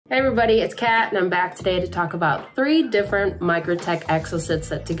Hey everybody, it's Kat and I'm back today to talk about 3 different Microtech Exosets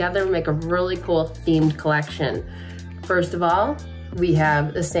that together make a really cool themed collection. First of all, we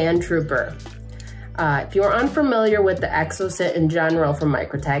have the Sand Trooper. If you're unfamiliar with the Exoset in general from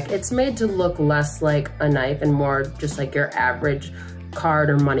Microtech, it's made to look less like a knife and more just like your average card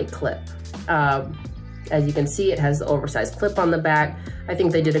or money clip. As you can see, it has the oversized clip on the back. I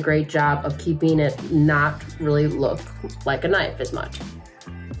think they did a great job of keeping it not really look like a knife as much.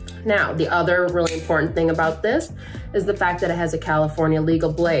 Now, the other really important thing about this is the fact that it has a California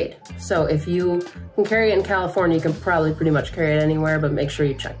legal blade. So if you can carry it in California, you can probably pretty much carry it anywhere, but make sure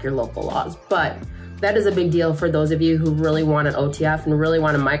you check your local laws. But that is a big deal for those of you who really want an OTF and really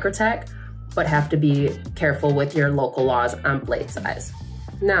want a Microtech, but have to be careful with your local laws on blade size.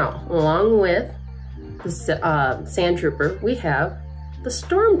 Now, along with the Sand Trooper, we have the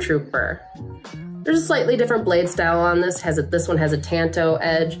Stormtrooper. There's a slightly different blade style on this. This one has a Tanto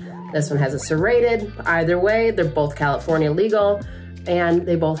edge. This one has a serrated. Either way, they're both California legal, and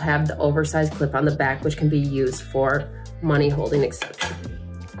they both have the oversized clip on the back, which can be used for money holding, etc.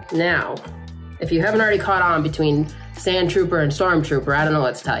 Now, if you haven't already caught on between Sand Trooper and Stormtrooper, I don't know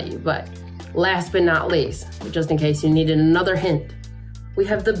what to tell you, but last but not least, just in case you needed another hint, we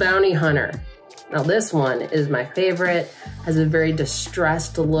have the Bounty Hunter. Now this one is my favorite, has a very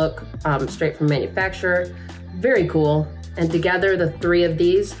distressed look, straight from manufacturer, very cool. And together, the 3 of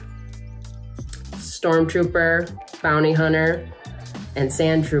these, Stormtrooper, Bounty Hunter, and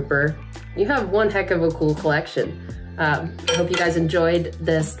Sand Trooper, you have one heck of a cool collection. I hope you guys enjoyed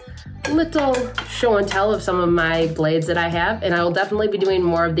this little show and tell of some of my blades that I have, and I will definitely be doing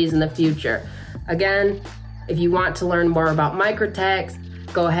more of these in the future. Again, if you want to learn more about Microtechs,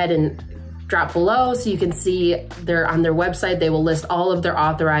 go ahead and drop below so you can see on their website. They will list all of their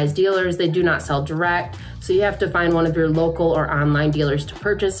authorized dealers. They do not sell direct, so you have to find one of your local or online dealers to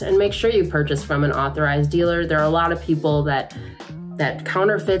purchase, and make sure you purchase from an authorized dealer. There are a lot of people that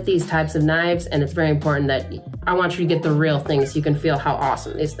counterfeit these types of knives, and it's very important that I want you to get the real thing so you can feel how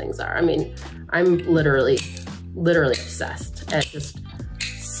awesome these things are. I mean, I'm literally obsessed. It's just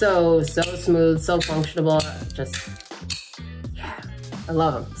so smooth, so functional, just I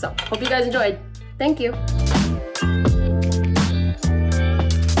love them. So, hope you guys enjoyed. Thank you.